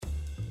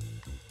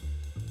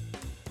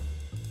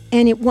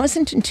And it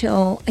wasn't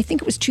until, I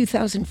think it was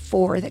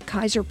 2004, that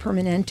Kaiser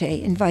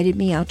Permanente invited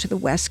me out to the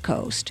West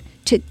Coast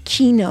to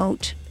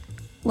keynote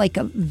like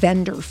a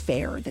vendor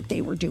fair that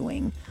they were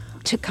doing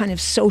to kind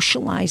of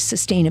socialize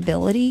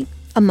sustainability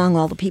among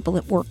all the people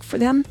that work for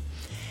them.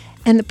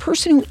 And the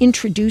person who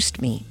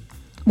introduced me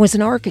was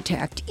an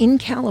architect in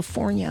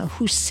California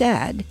who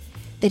said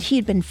that he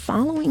had been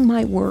following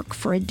my work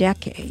for a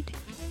decade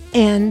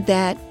and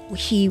that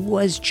he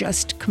was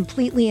just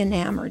completely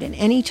enamored. And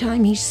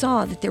anytime he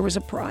saw that there was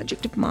a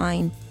project of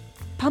mine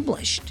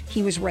published,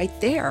 he was right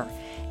there.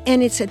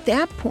 And it's at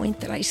that point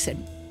that I said,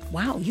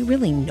 wow, you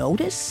really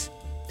notice?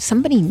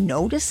 Somebody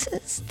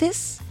notices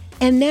this?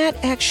 And that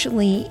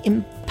actually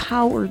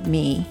empowered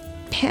me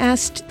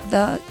past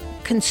the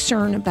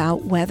concern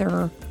about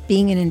whether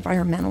being an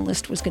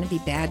environmentalist was going to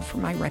be bad for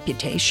my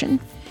reputation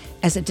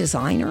as a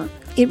designer.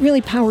 It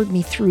really powered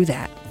me through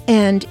that,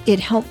 and it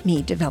helped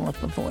me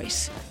develop a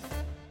voice.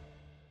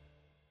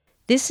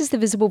 This is the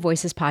Visible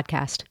Voices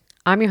podcast.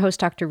 I'm your host,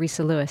 Dr.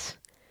 Risa Lewis.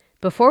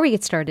 Before we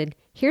get started,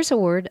 here's a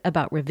word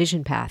about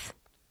Revision Path.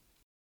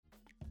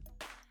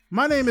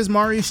 My name is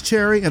Maurice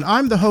Cherry, and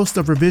I'm the host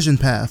of Revision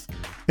Path,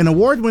 an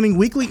award-winning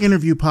weekly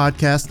interview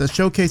podcast that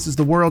showcases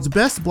the world's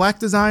best Black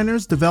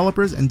designers,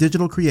 developers, and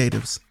digital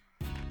creatives.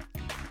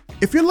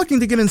 If you're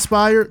looking to get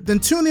inspired, then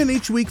tune in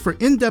each week for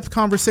in-depth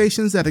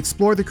conversations that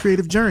explore the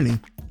creative journey,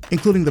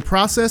 including the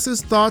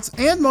processes, thoughts,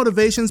 and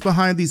motivations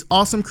behind these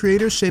awesome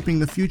creators shaping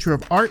the future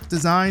of art,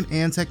 design,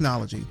 and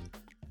technology.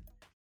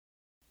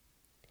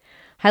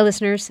 Hi,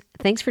 listeners.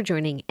 Thanks for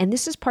joining. And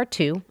this is part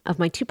 2 of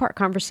my 2-part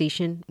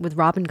conversation with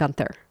Robin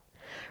Guenther.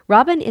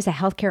 Robin is a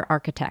healthcare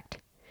architect.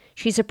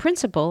 She's a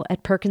principal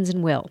at Perkins &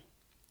 Will.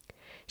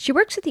 She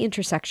works at the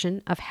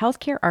intersection of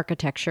healthcare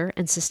architecture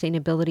and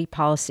sustainability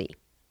policy.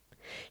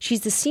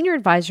 She's the senior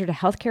advisor to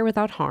Healthcare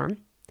Without Harm,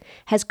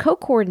 has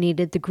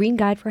co-coordinated the Green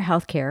Guide for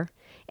Healthcare,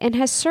 and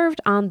has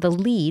served on the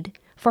LEAD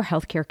for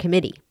Healthcare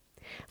Committee.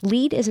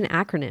 LEAD is an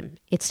acronym.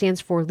 It stands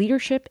for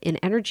Leadership in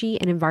Energy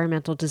and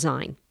Environmental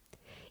Design.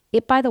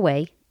 It, by the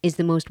way, is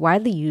the most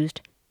widely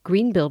used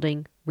green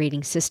building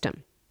rating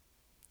system.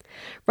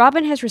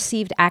 Robin has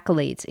received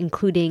accolades,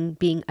 including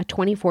being a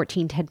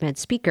 2014 TED-Med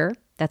speaker.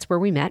 That's where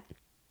we met.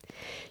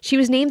 She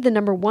was named the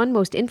 #1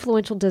 most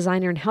influential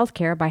designer in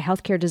healthcare by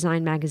Healthcare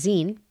Design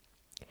magazine.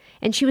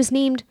 And she was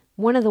named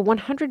one of the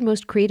 100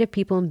 most creative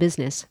people in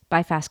business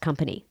by Fast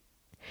Company.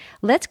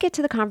 Let's get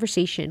to the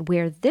conversation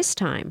where this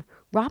time,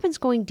 Robin's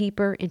going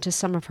deeper into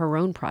some of her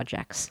own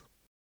projects.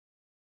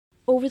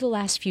 Over the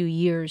last few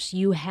years,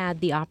 you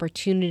had the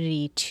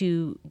opportunity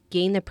to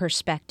gain the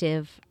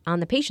perspective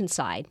on the patient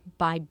side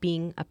by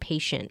being a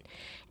patient.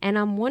 And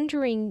I'm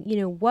wondering,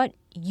 what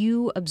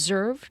you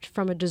observed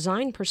from a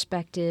design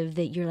perspective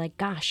that you're like,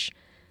 gosh,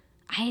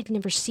 I had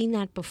never seen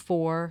that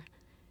before.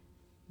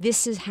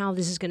 This is how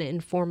this is going to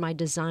inform my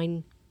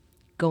design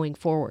going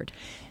forward.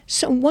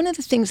 So one of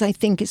the things I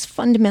think is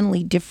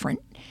fundamentally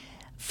different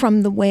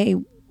from the way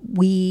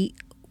we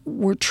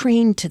were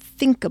trained to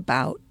think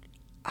about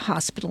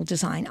hospital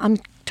design, I'm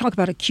talking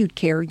about acute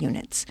care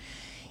units,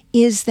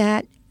 is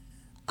that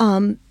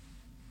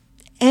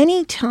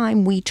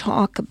anytime we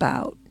talk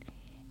about,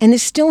 and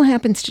this still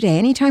happens today,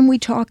 anytime we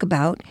talk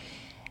about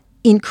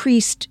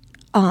increased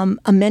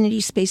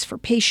amenity space for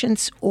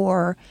patients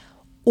or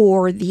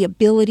the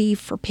ability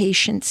for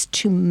patients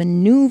to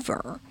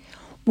maneuver,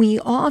 we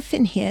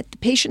often hit, the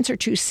patients are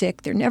too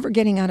sick, they're never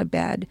getting out of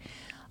bed.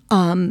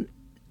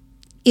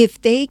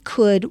 If they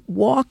could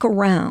walk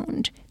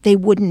around, they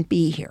wouldn't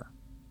be here.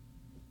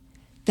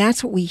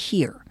 That's what we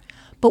hear.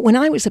 But when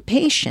I was a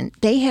patient,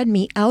 they had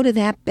me out of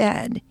that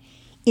bed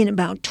in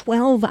about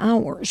 12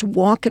 hours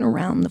walking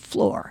around the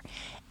floor.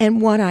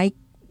 And what I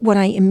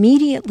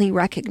immediately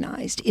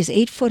recognized is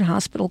 8-foot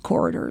hospital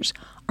corridors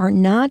are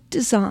not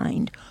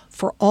designed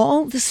for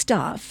all the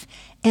stuff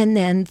and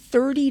then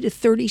 30 to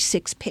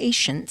 36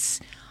 patients,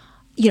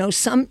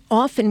 some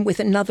often with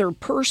another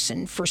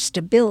person for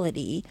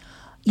stability,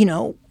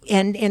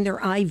 and their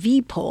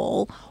IV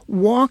pole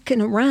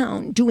walking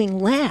around doing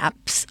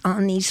laps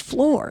on these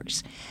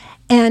floors.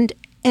 And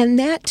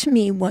that to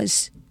me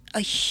was a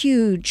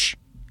huge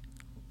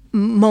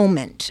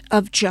moment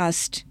of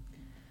just,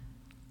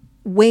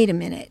 wait a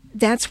minute,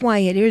 that's why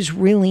it is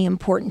really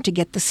important to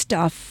get the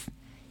stuff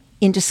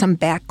into some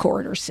back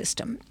corridor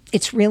system.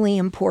 It's really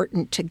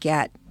important to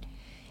get,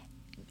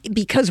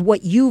 because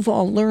what you've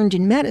all learned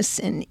in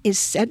medicine is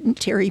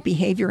sedentary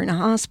behavior in a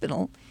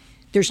hospital.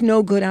 There's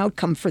no good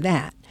outcome for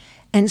that.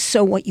 And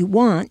so what you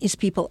want is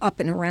people up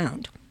and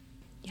around.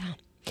 Yeah.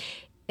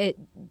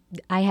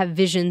 I have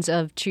visions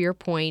of, to your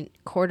point,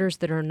 corridors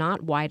that are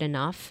not wide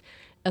enough,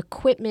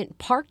 equipment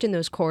parked in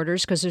those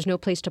corridors because there's no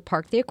place to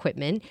park the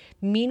equipment.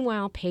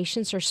 Meanwhile,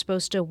 patients are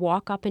supposed to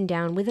walk up and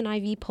down with an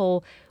IV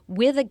pole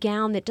with a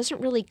gown that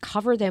doesn't really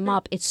cover them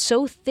up. It's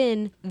so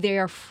thin, they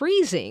are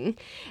freezing.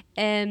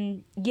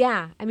 And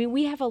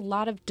we have a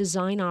lot of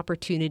design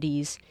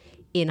opportunities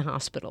in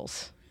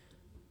hospitals.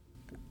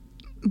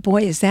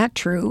 Boy, is that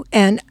true.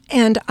 And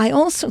I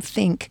also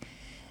think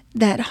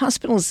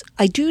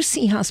I do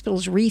see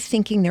hospitals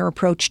rethinking their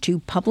approach to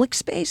public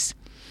space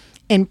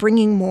and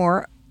bringing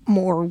more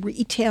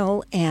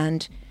retail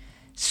and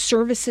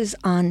services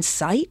on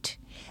site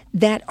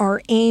that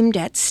are aimed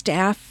at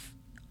staff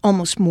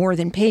almost more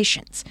than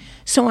patients.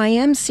 So I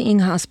am seeing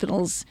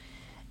hospitals,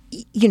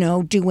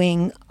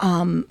 doing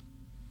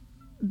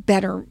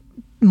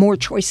more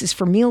choices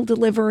for meal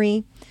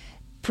delivery,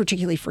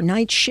 particularly for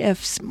night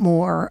shifts,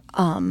 more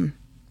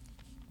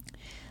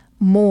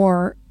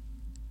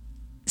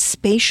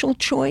spatial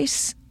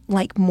choice,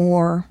 like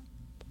more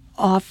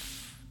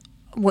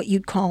what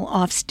you'd call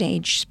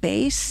offstage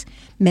space,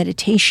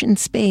 meditation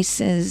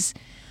spaces,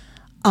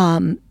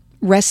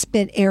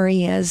 respite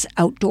areas,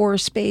 outdoor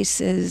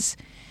spaces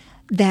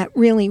that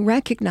really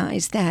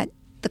recognize that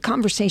the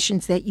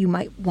conversations that you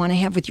might want to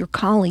have with your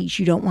colleagues,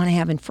 you don't want to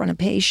have in front of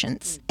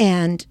patients.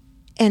 And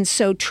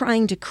so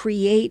trying to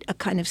create a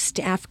kind of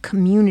staff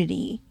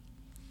community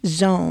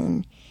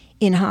zone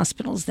in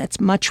hospitals that's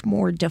much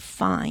more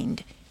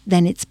defined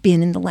than it's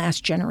been in the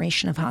last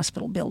generation of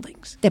hospital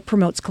buildings, that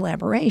promotes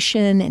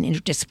collaboration and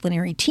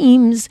interdisciplinary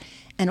teams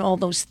and all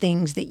those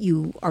things that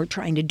you are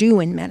trying to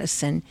do in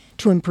medicine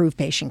to improve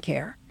patient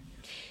care.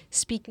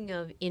 Speaking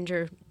of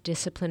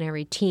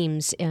interdisciplinary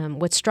teams,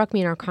 what struck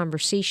me in our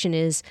conversation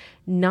is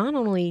not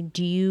only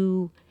do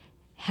you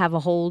have a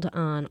hold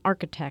on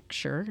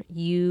architecture,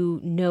 you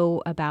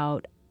know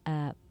about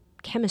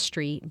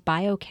chemistry,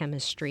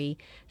 biochemistry,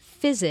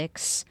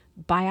 physics,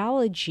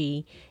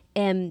 biology,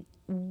 and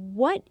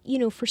what,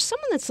 for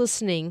someone that's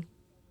listening,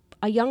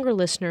 a younger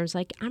listener is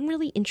like, I'm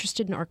really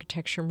interested in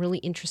architecture, I'm really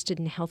interested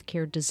in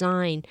healthcare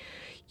design.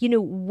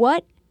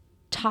 What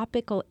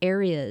topical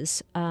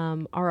areas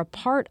are a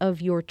part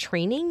of your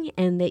training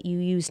and that you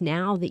use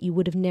now that you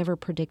would have never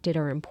predicted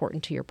are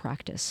important to your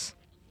practice?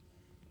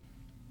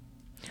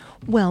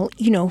 Well,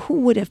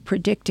 who would have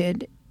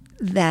predicted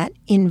that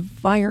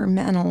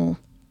environmental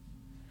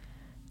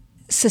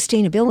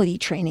sustainability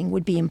training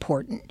would be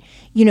important?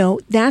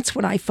 That's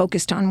what I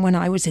focused on when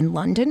I was in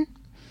London.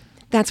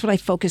 That's what I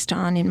focused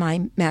on in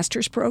my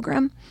master's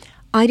program.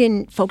 I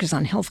didn't focus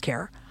on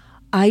healthcare.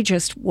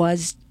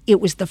 It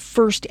was the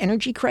first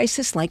energy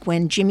crisis, like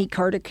when Jimmy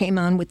Carter came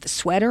on with the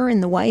sweater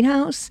in the White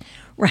House,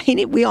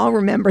 right? We all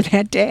remember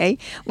that day,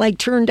 like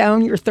turn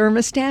down your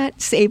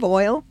thermostat, save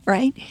oil,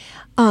 right?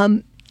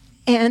 And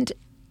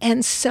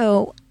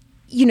so,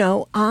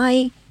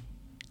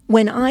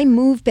 when I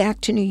moved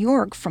back to New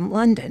York from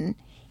London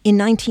in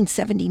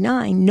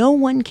 1979, no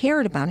one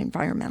cared about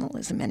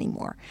environmentalism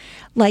anymore.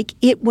 Like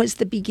it was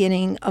the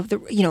beginning of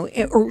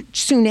or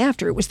soon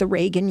after, it was the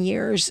Reagan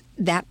years.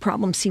 That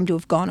problem seemed to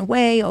have gone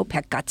away.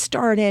 OPEC got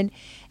started.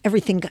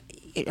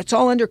 It's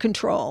all under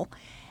control.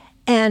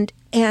 And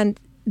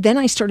then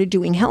I started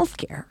doing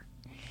healthcare.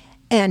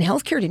 And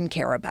healthcare didn't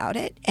care about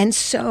it. And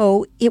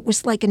so it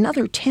was like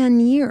another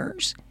 10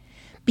 years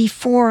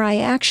before I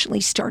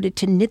actually started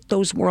to knit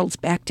those worlds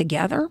back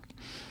together.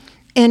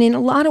 And in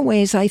a lot of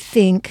ways, I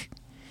think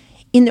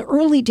in the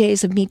early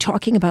days of me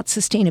talking about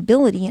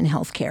sustainability in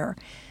healthcare,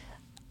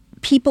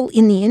 people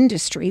in the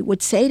industry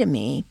would say to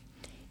me,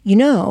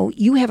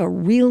 you have a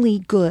really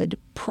good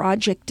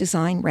project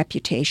design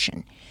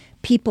reputation.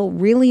 People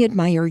really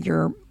admire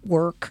your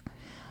work,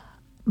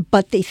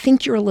 but they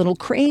think you're a little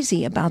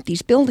crazy about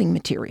these building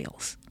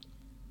materials.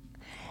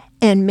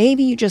 And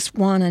maybe you just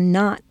want to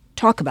not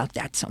talk about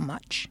that so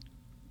much.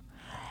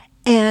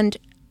 And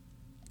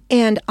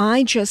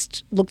I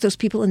just looked those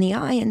people in the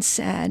eye and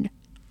said,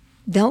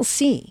 they'll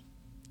see.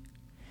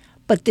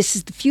 But this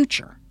is the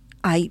future.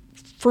 I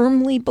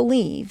firmly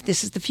believe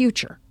this is the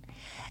future.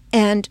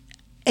 And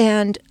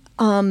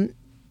so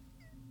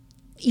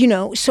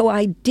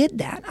I did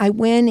that. I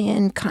went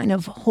in kind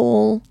of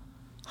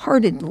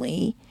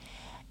wholeheartedly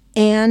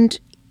and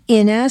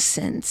in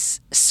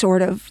essence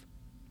sort of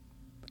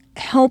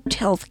helped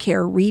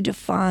healthcare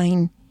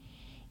redefine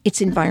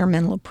its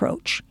environmental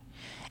approach.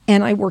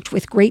 And I worked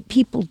with great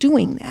people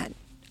doing that.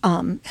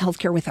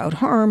 Healthcare Without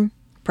Harm,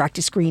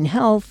 Practice Green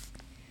Health,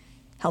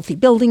 Healthy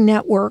Building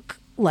Network.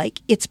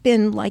 Like it's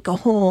been like a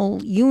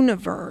whole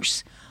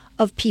universe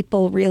of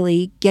people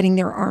really getting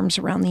their arms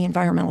around the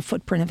environmental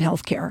footprint of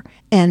healthcare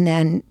and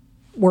then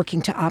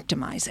working to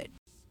optimize it.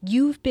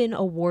 You've been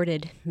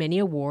awarded many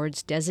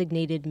awards,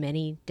 designated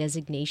many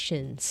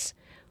designations.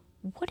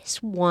 What is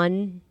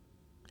one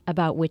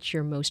about which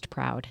you're most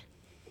proud?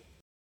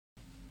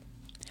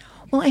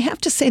 Well, I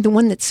have to say the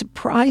one that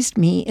surprised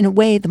me in a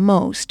way the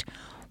most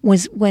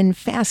was when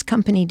Fast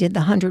Company did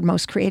the 100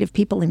 Most Creative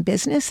People in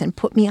Business and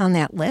put me on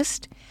that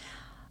list.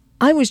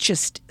 I was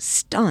just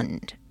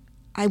stunned.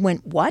 I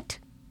went, what?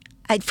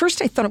 At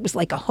first I thought it was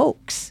like a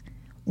hoax.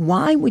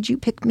 Why would you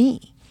pick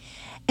me?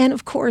 And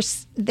of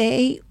course,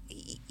 they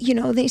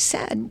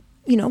said,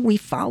 we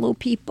follow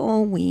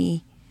people,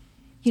 we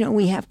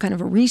have kind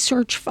of a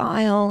research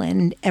file,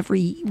 and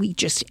we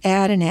just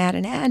add and add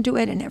and add to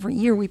it, and every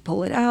year we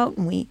pull it out,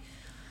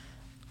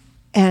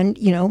 and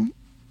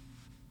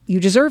you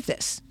deserve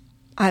this.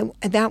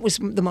 That was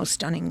the most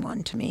stunning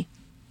one to me.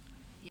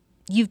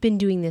 You've been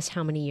doing this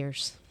how many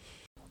years?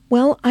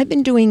 Well, I've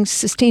been doing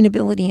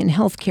sustainability in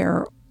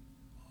healthcare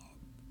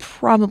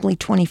probably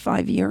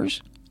 25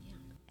 years.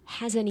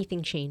 Has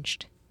anything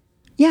changed?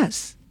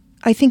 Yes,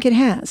 I think it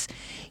has.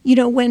 You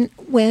know,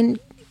 when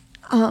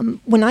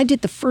I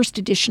did the first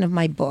edition of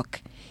my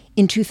book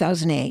in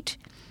 2008,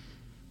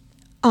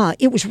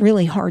 it was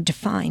really hard to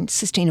find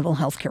sustainable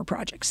healthcare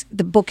projects.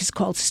 The book is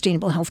called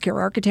Sustainable Healthcare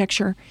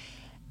Architecture,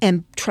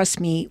 and trust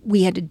me,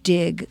 we had to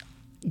dig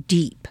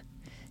deep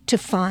to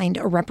find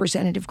a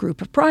representative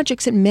group of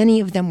projects, and many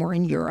of them were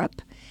in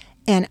Europe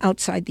and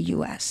outside the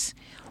U.S.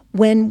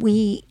 When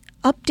we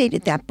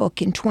updated that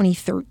book in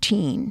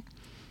 2013,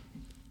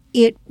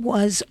 it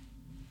was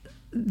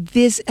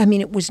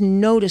it was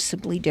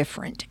noticeably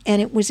different.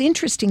 And it was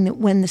interesting that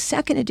when the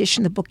second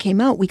edition of the book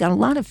came out, we got a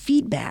lot of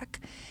feedback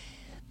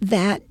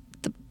that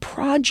the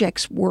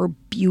projects were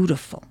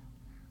beautiful.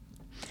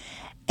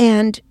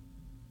 And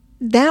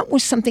that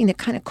was something that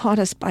kind of caught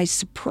us by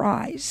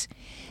surprise,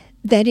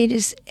 that it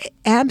is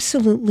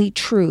absolutely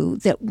true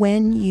that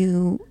when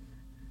you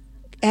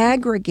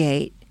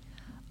aggregate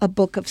a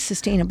book of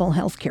sustainable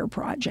healthcare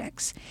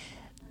projects,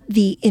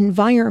 the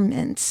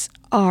environments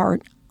are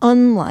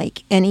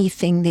unlike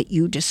anything that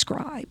you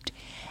described.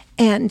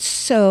 And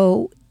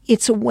so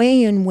it's a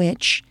way in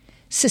which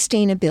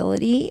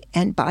sustainability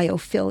and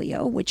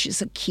biophilia, which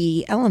is a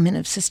key element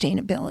of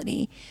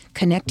sustainability,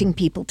 connecting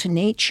people to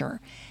nature,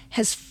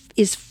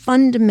 is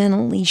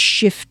fundamentally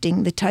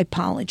shifting the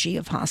typology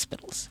of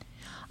hospitals.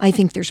 I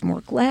think there's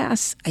more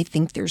glass. I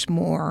think there's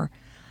more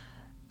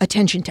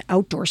attention to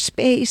outdoor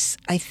space.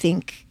 I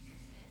think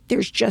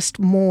there's just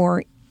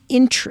more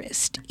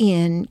interest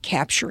in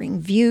capturing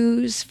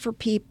views for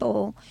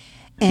people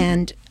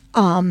and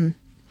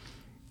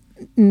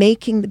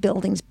making the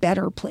buildings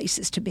better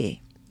places to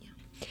be.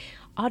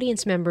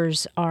 Audience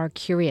members are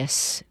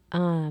curious.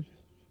 Wow,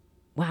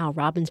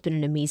 Robin's been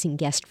an amazing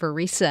guest for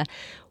Risa.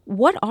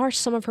 What are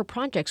some of her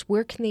projects?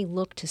 Where can they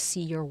look to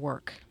see your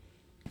work?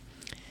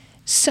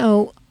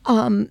 So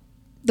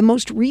the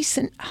most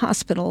recent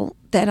hospital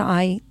that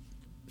I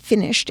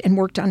finished and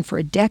worked on for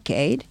a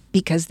decade,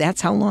 because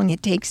that's how long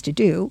it takes to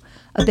do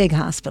a big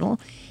hospital,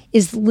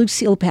 is the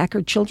Lucile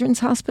Packard Children's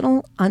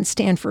Hospital on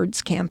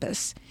Stanford's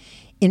campus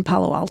in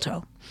Palo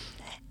Alto.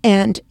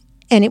 And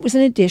it was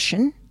an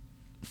addition,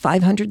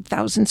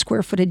 500,000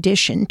 square foot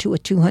addition to a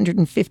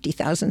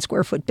 250,000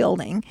 square foot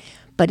building,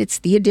 but it's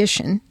the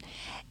addition.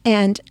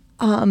 And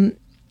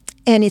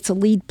it's a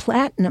LEED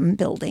Platinum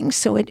building,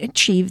 so it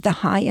achieved the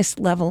highest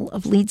level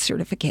of LEED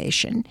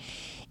certification.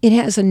 It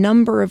has a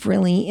number of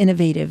really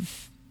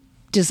innovative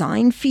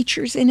design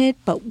features in it,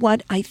 but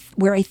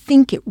where I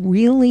think it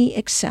really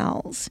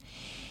excels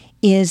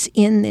is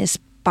in this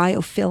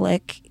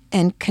biophilic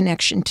and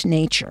connection to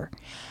nature.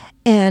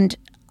 And,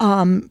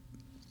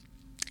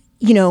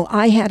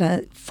 I had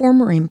a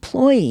former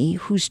employee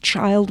whose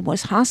child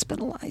was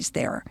hospitalized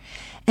there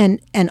and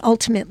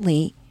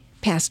ultimately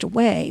passed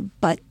away,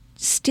 but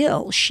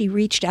still she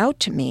reached out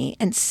to me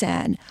and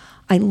said,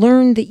 I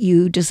learned that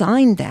you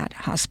designed that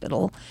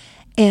hospital,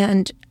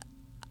 and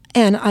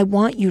I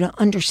want you to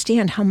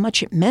understand how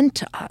much it meant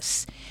to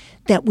us,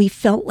 that we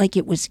felt like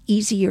it was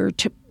easier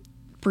to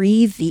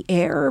breathe the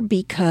air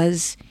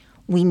because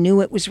we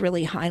knew it was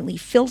really highly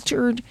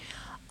filtered.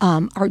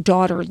 Our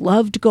daughter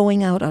loved going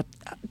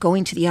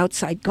to the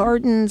outside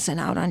gardens and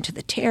out onto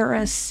the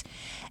terrace.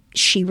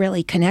 She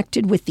really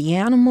connected with the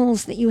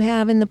animals that you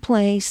have in the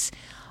place.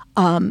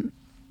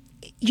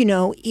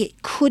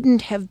 It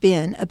couldn't have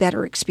been a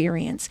better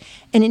experience.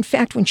 And in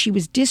fact, when she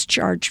was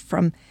discharged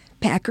from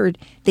Packard,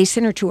 they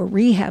sent her to a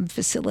rehab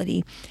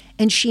facility,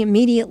 and she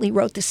immediately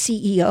wrote the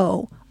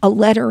CEO a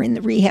letter in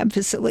the rehab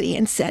facility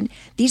and said,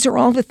 these are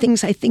all the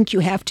things I think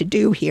you have to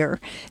do here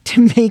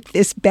to make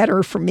this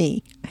better for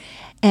me.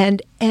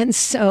 And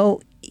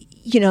so,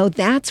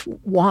 that's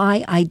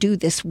why I do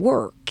this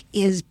work,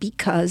 is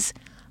because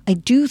I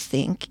do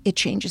think it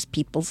changes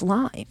people's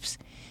lives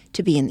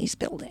to be in these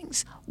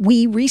buildings.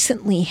 We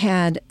recently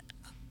had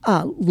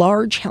a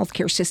large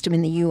healthcare system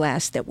in the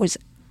U.S. that was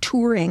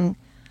touring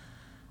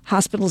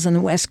hospitals on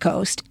the West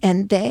Coast,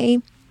 and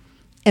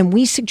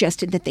we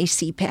suggested that they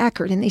see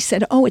Packard, and they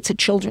said, oh, it's a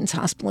children's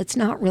hospital. It's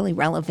not really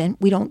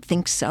relevant. We don't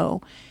think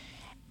so.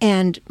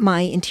 And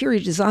my interior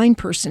design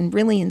person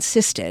really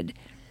insisted,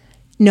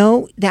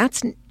 no,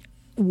 that's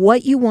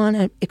what you want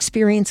to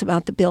experience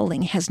about the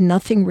building has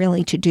nothing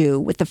really to do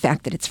with the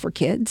fact that it's for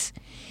kids.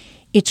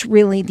 It's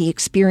really the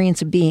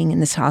experience of being in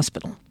this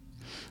hospital.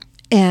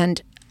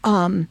 And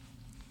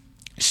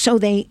so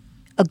they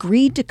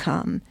agreed to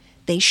come.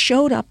 They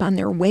showed up on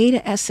their way to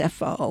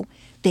SFO.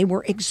 They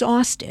were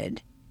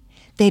exhausted.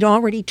 They'd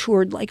already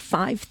toured like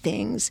 5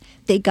 things.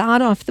 They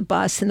got off the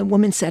bus, and the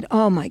woman said,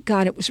 oh, my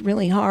God, it was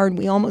really hard.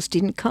 We almost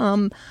didn't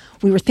come.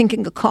 We were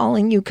thinking of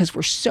calling you because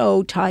we're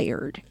so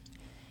tired.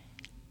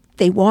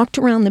 They walked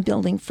around the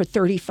building for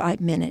 35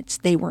 minutes.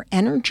 They were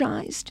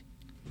energized.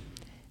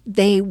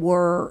 They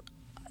were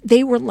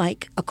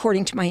like,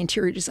 according to my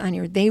interior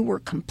designer, they were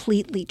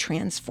completely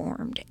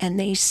transformed. And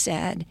they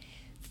said,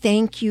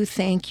 thank you,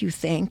 thank you,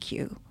 thank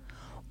you.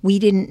 We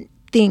didn't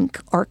think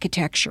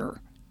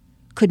architecture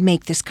could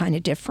make this kind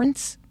of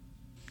difference.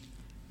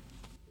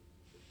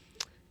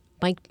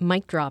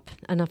 Mic drop.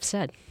 Enough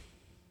said.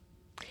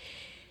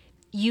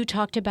 You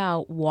talked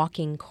about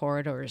walking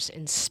corridors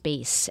in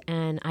space,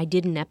 and I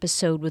did an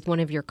episode with one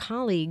of your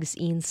colleagues,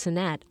 Ian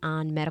Sinnett,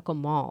 on medical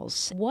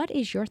malls. What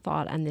is your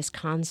thought on this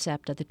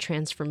concept of the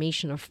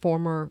transformation of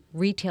former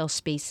retail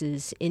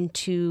spaces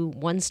into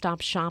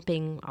one-stop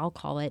shopping, I'll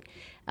call it,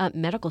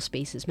 medical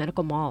spaces,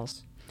 medical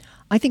malls?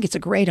 I think it's a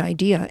great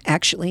idea,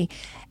 actually.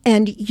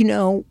 And,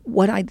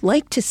 what I'd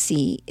like to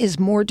see is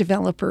more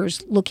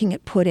developers looking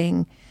at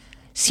putting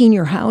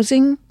senior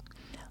housing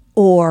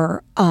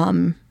or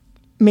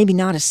maybe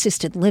not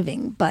assisted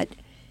living, but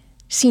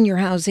senior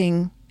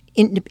housing,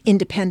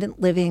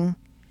 independent living,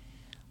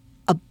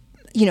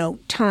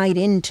 tied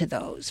into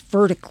those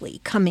vertically,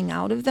 coming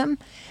out of them.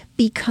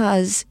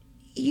 Because,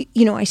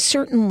 I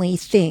certainly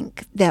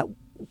think that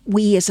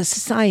we as a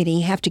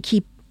society have to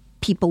keep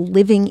people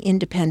living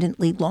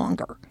independently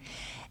longer.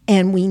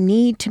 And we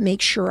need to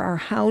make sure our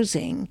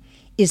housing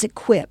is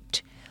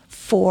equipped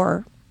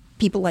for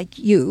people like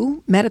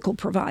you, medical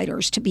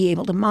providers, to be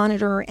able to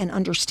monitor and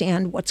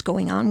understand what's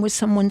going on with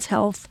someone's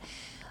health,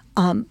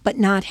 but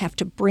not have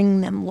to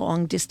bring them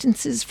long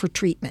distances for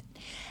treatment.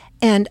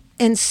 And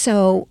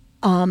so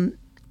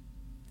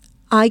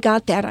I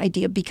got that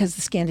idea because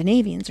the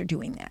Scandinavians are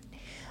doing that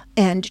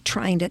and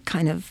trying to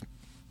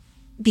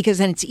because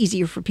then it's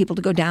easier for people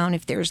to go down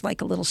if there's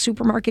like a little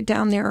supermarket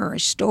down there or a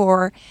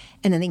store,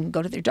 and then they can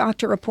go to their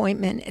doctor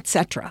appointment,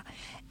 etc.,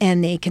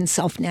 and they can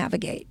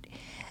self-navigate.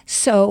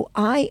 So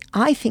I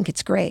think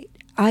it's great.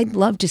 I'd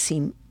love to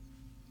see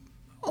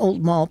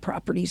old mall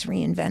properties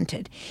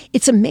reinvented.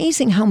 It's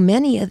amazing how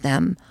many of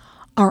them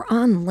are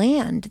on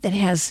land that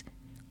has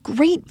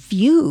great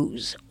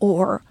views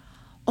or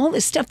all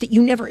this stuff that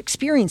you never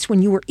experienced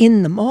when you were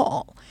in the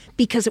mall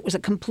because it was a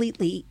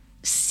completely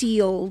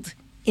sealed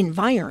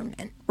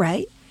environment,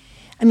 right?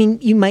 I mean,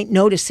 you might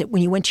notice it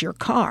when you went to your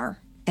car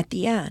at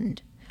the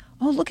end.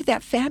 Oh, look at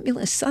that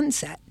fabulous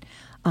sunset.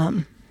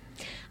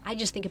 I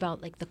just think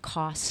about like the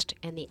cost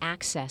and the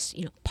access,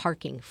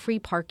 parking, free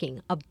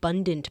parking,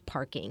 abundant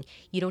parking.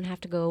 You don't have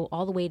to go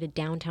all the way to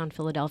downtown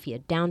Philadelphia,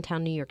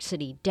 downtown New York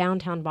City,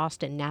 downtown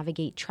Boston,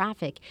 navigate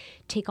traffic,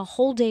 take a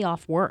whole day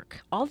off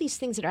work. All these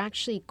things that are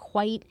actually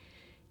quite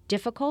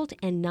difficult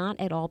and not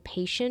at all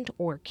patient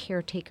or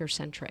caretaker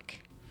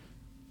centric.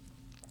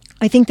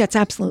 I think that's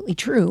absolutely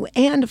true.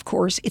 And of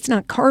course, it's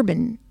not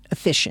carbon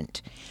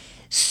efficient.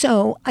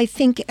 So I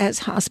think as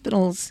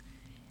hospitals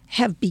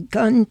have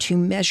begun to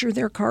measure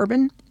their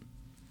carbon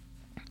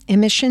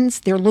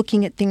emissions, they're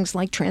looking at things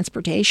like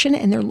transportation,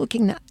 and they're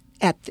looking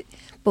at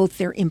both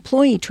their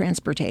employee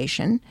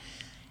transportation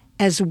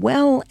as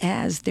well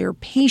as their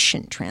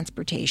patient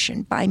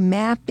transportation by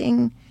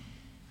mapping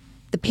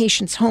the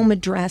patient's home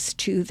address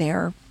to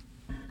their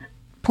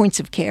points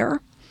of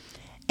care.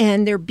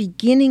 And they're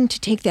beginning to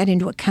take that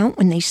into account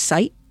when they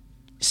cite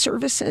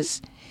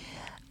services,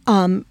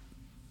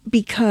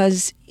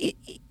 because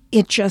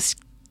it just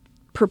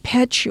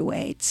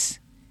perpetuates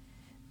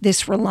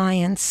this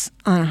reliance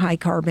on a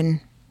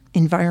high-carbon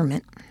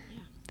environment.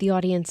 The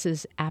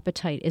audience's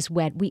appetite is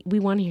whet. We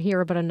want to hear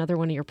about another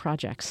one of your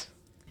projects.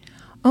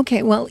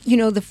 Okay, well,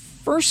 the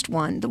first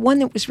one, the one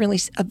that was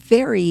really a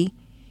very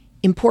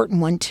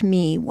important one to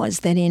me, was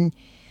that in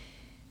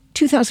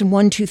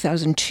 2001,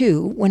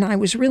 2002, when I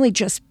was really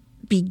just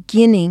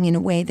beginning, in a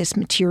way, this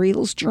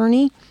materials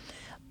journey,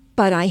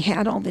 but I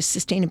had all this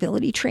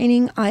sustainability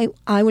training, I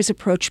was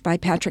approached by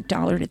Patrick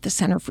Dollard at the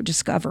Center for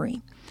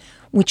Discovery,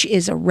 which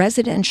is a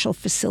residential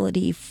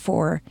facility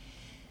for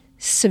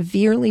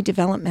severely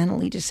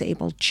developmentally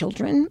disabled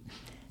children,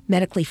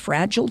 medically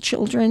fragile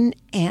children,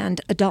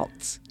 and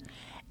adults.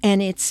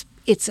 And it's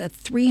a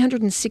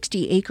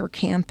 360-acre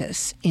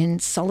campus in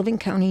Sullivan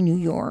County, New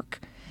York.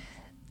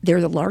 They're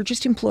the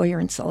largest employer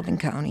in Sullivan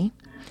County,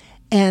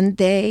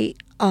 and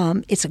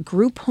it's a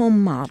group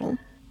home model.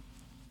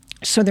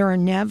 So there's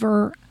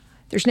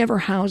never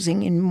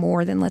housing in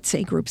more than, let's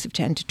say, groups of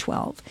 10 to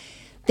 12.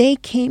 They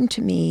came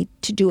to me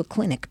to do a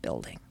clinic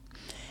building.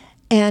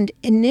 And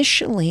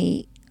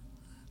initially,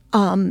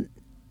 I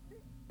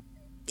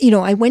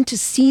went to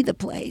see the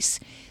place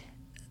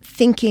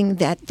thinking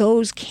that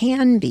those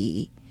can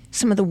be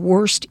some of the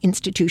worst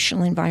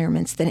institutional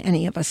environments that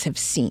any of us have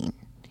seen.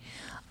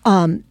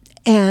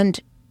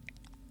 And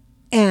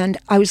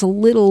I was a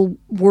little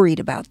worried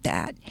about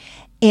that.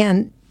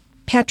 And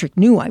Patrick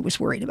knew I was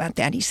worried about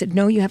that. He said,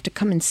 no, you have to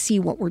come and see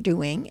what we're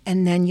doing,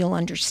 and then you'll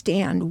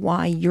understand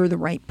why you're the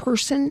right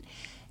person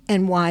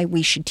and why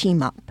we should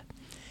team up.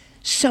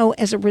 So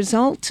as a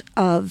result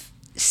of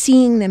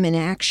seeing them in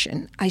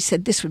action, I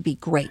said, this would be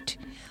great.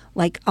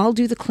 Like, I'll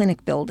do the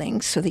clinic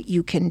building so that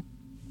you can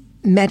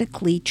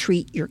medically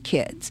treat your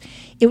kids.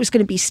 It was going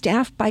to be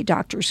staffed by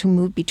doctors who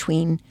moved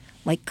between,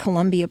 like,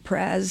 Columbia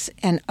Pres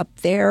and up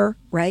there,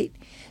 right?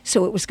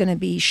 So it was going to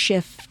be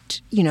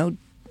shift,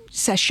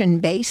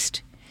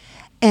 session-based.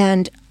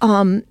 And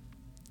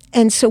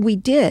so we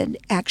did,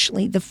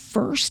 actually, the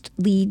first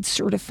LEED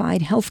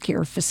certified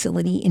healthcare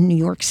facility in New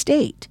York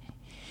State.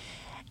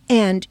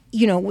 And,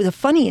 the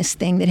funniest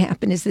thing that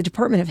happened is the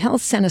Department of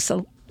Health sent us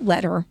a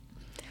letter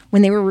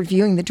when they were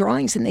reviewing the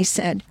drawings, and they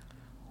said,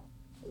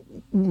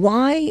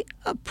 why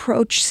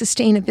approach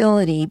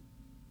sustainability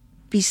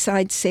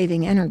besides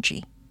saving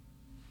energy? ?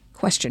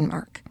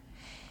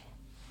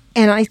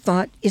 And I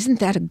thought, isn't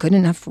that a good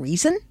enough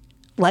reason?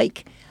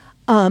 But,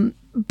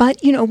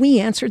 we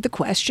answered the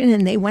question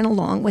and they went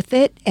along with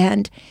it.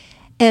 And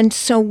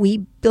so we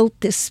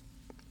built this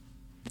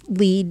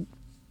LEED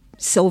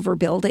silver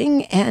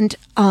building and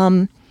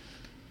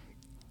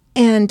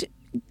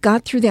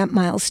got through that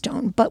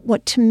milestone. But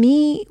what to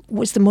me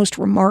was the most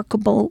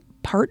remarkable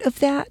part of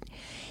that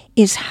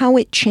is how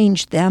it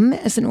changed them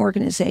as an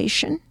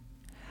organization.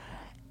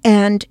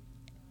 And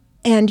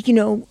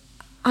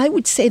I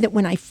would say that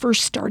when I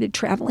first started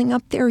traveling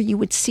up there, you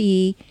would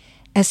see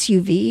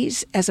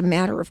SUVs as a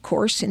matter of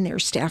course in their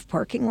staff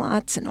parking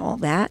lots and all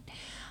that.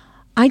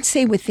 I'd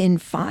say within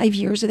 5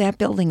 years of that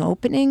building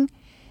opening,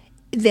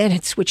 that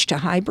had switched to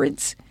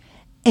hybrids,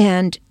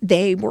 and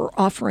they were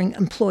offering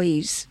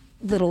employees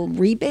little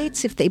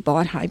rebates if they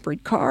bought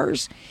hybrid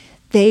cars.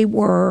 They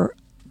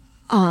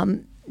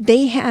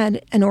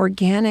had an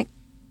organic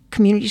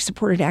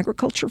community-supported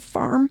agriculture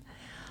farm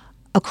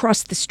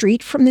across the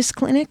street from this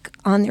clinic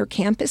on their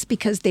campus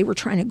because they were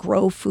trying to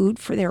grow food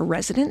for their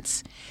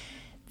residents.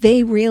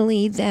 They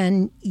really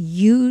then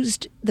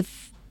used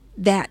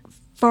that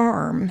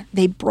farm.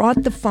 They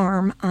brought the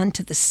farm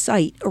onto the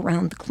site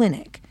around the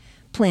clinic,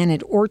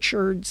 planted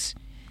orchards,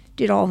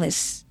 did all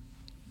this,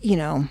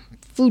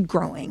 food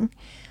growing.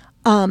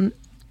 And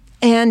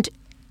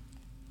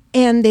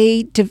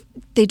they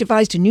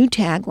devised a new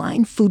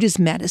tagline, food is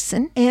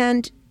medicine,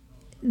 and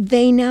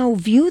they now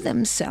view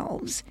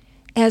themselves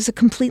as a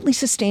completely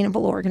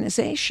sustainable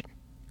organization.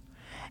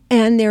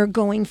 And they're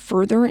going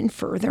further and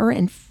further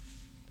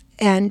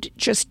and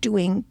just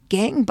doing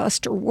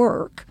gangbuster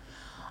work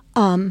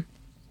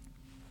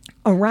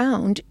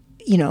around,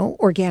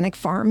 organic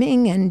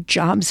farming and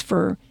jobs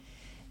for,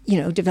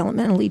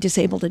 developmentally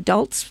disabled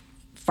adults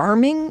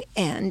farming.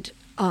 And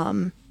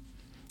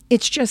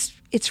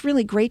it's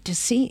really great to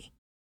see.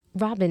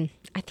 Robin,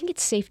 I think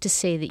it's safe to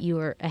say that you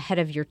are ahead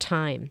of your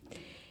time.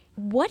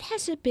 What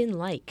has it been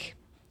like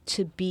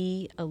to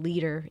be a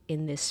leader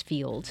in this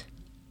field?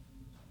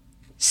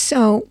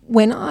 So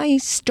when I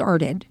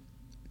started,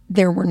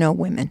 there were no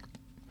women.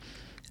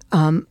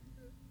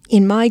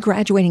 In my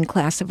graduating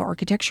class of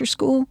architecture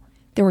school,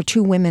 there were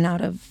 2 women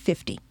out of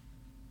 50.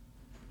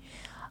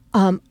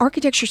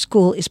 Architecture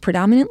school is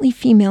predominantly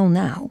female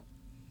now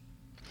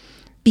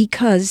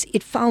because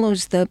it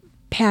follows the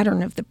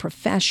pattern of the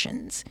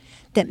professions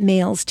that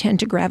males tend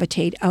to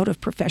gravitate out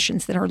of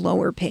professions that are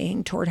lower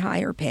paying toward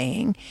higher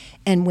paying,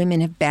 and women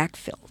have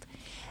backfilled.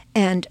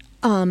 And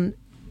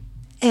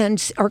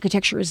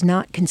architecture is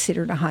not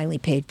considered a highly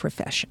paid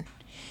profession.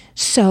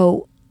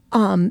 So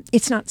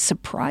it's not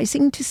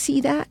surprising to see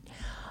that,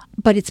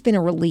 but it's been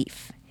a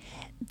relief.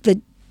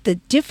 The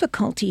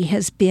difficulty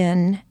has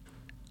been,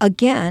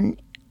 again,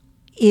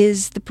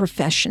 is the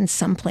profession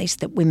someplace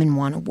that women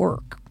want to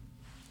work?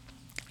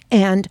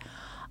 And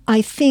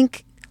I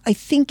think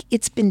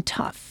it's been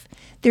tough.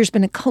 There's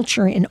been a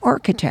culture in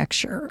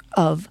architecture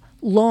of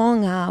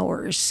long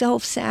hours,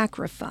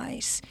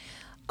 self-sacrifice,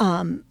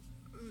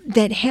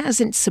 that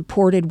hasn't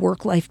supported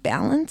work-life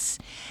balance.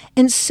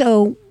 And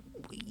so,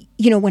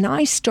 when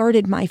I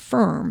started my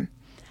firm,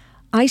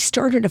 I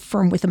started a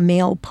firm with a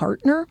male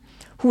partner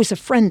who was a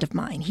friend of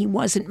mine. He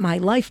wasn't my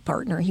life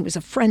partner. He was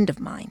a friend of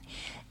mine.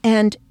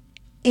 And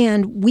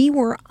we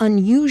were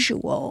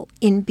unusual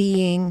in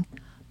being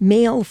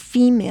male,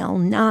 female,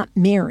 not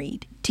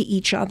married to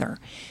each other,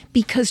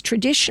 because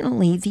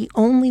traditionally the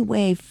only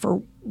way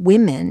for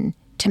women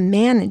to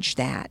manage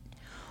that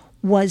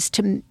was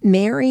to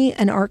marry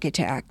an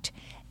architect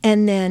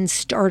and then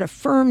start a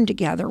firm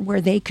together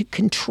where they could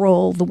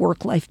control the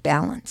work-life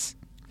balance.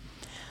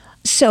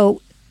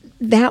 So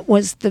that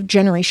was the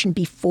generation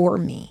before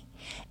me.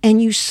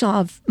 And you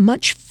saw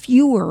much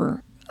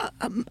fewer,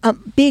 a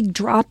big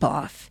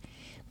drop-off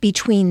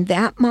between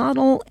that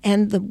model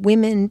and the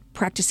women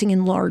practicing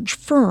in large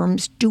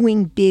firms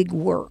doing big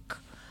work,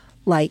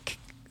 like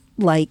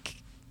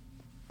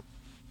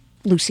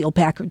Lucille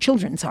Packard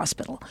Children's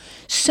Hospital.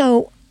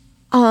 So,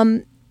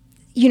 I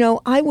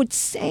would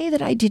say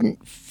that I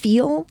didn't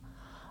feel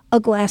a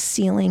glass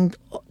ceiling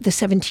the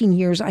 17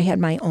 years I had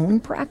my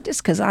own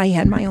practice, because I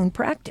had my own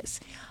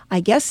practice. I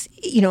guess,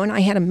 and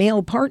I had a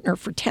male partner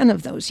for 10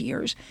 of those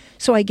years.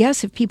 So I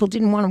guess if people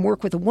didn't want to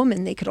work with a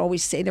woman, they could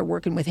always say they're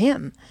working with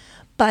him.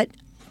 But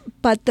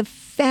the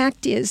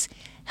fact is,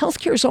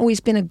 healthcare has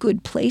always been a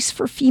good place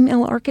for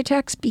female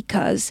architects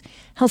because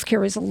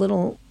healthcare is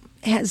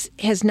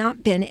has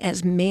not been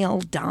as male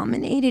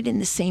dominated in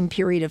the same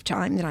period of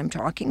time that I'm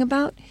talking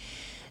about.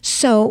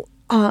 So,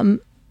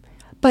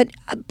 but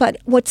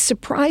what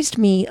surprised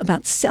me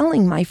about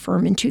selling my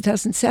firm in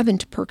 2007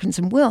 to Perkins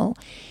and Will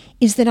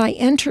is that I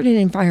entered an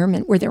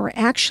environment where there were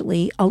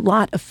actually a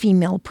lot of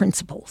female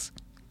principals.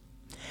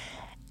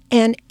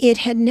 And it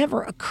had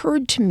never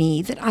occurred to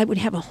me that I would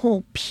have a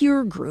whole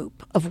peer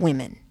group of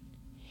women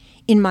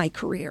in my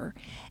career.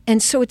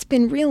 And so it's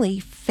been really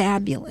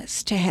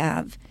fabulous to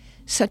have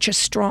such a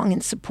strong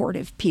and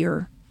supportive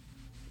peer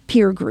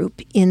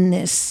group in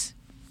this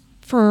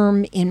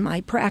firm, in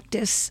my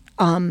practice,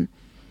 and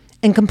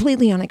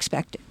completely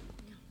unexpected.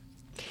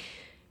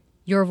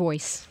 Your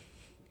voice.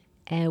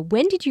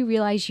 When did you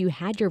realize you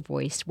had your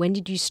voice? When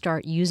did you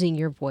start using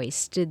your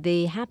voice? Did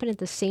they happen at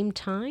the same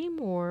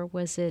time, or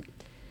was it?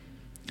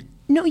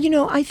 No,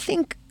 I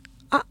think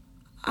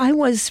I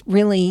was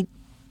really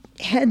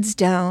heads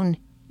down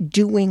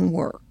doing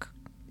work,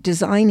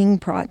 designing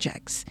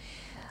projects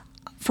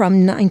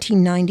from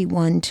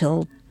 1991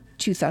 till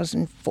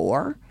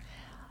 2004.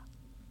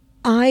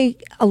 A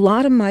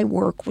lot of my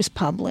work was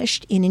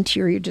published in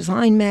interior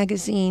design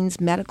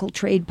magazines, medical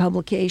trade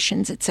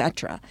publications,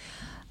 etc.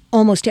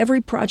 Almost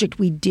every project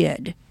we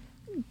did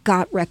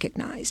got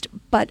recognized,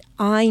 but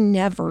I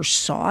never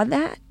saw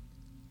that.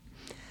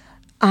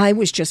 I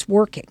was just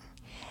working.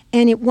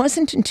 And it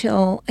wasn't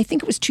until, I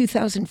think it was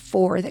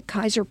 2004, that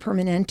Kaiser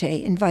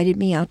Permanente invited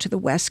me out to the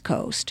West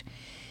Coast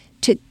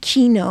to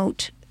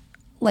keynote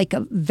like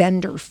a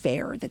vendor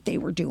fair that they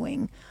were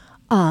doing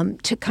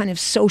to kind of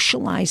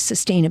socialize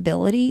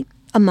sustainability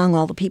among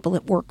all the people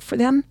that work for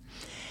them.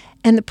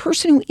 And the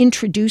person who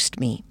introduced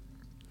me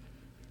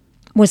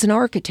was an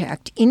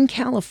architect in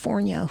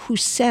California who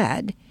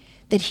said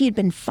that he had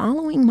been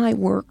following my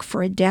work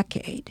for a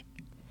decade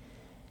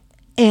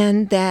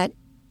and that,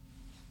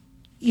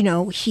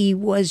 he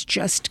was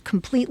just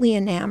completely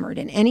enamored.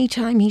 And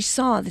anytime he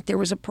saw that there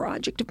was a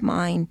project of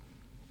mine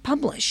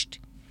published,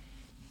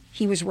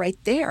 he was right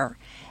there.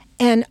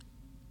 And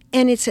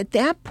it's at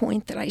that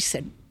point that I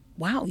said,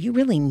 wow, you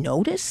really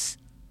notice?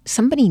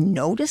 Somebody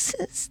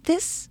notices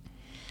this?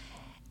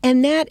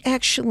 And that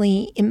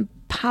actually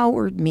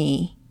empowered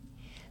me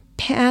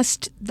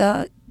past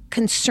the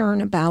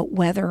concern about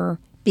whether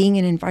being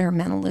an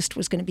environmentalist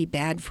was going to be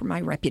bad for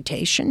my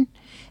reputation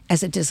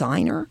as a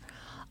designer.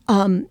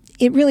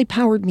 It really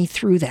powered me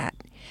through that,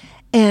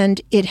 and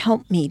it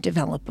helped me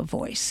develop a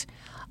voice.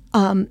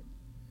 I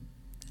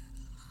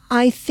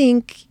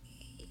think,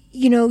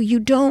 you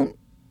don't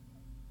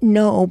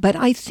know, but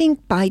I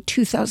think by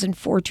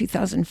 2004,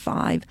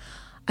 2005,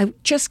 I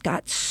just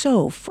got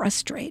so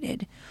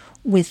frustrated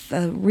with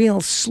the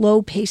real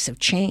slow pace of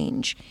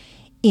change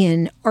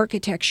in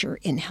architecture,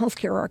 in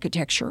healthcare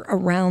architecture,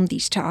 around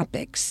these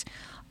topics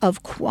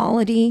of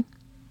quality,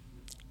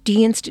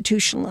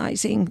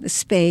 deinstitutionalizing the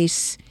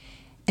space,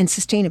 and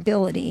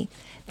sustainability,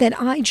 that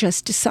I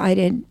just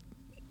decided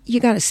you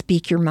got to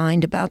speak your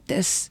mind about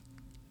this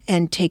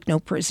and take no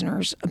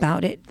prisoners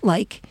about it.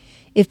 Like,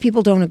 if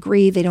people don't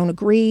agree, they don't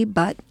agree,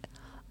 but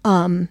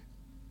you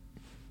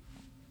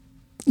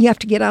have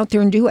to get out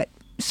there and do it.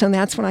 So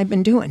that's what I've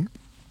been doing.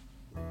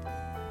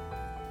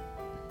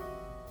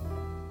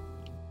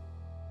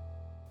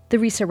 The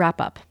RISA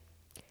wrap-up.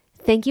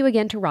 Thank you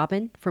again to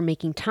Robin for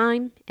making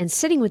time and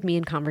sitting with me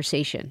in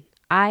conversation.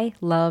 I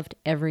loved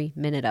every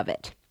minute of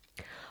it.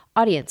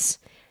 Audience,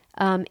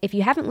 if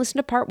you haven't listened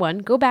to part 1,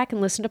 go back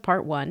and listen to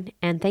part 1,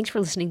 and thanks for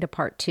listening to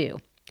part 2.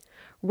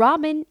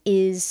 Robin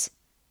is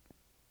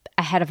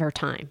ahead of her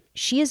time.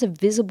 She is a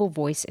visible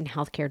voice in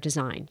healthcare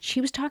design. She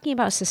was talking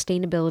about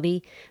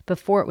sustainability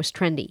before it was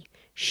trendy.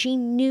 She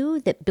knew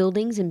that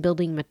buildings and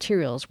building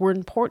materials were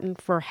important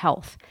for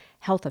health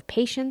of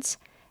patients,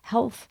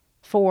 health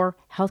for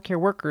healthcare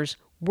workers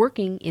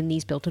working in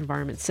these built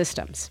environment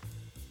systems.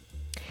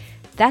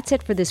 That's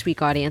it for this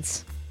week,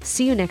 audience.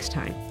 See you next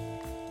time.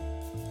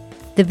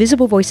 The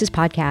Visible Voices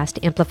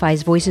podcast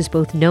amplifies voices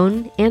both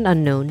known and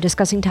unknown,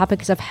 discussing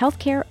topics of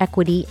healthcare,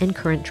 equity, and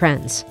current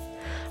trends.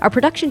 Our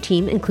production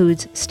team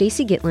includes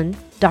Stacy Gitlin,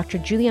 Dr.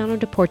 Giuliano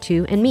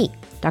DePortu, and me,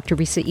 Dr.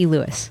 Risa E.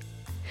 Lewis.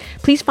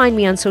 Please find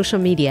me on social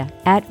media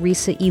at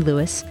Risa E.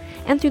 Lewis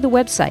and through the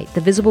website,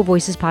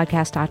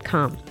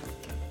 thevisiblevoicespodcast.com.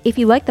 If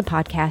you like the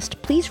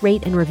podcast, please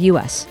rate and review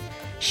us.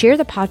 Share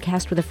the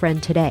podcast with a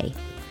friend today.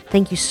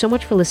 Thank you so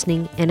much for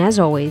listening, and as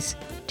always,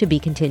 to be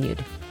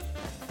continued.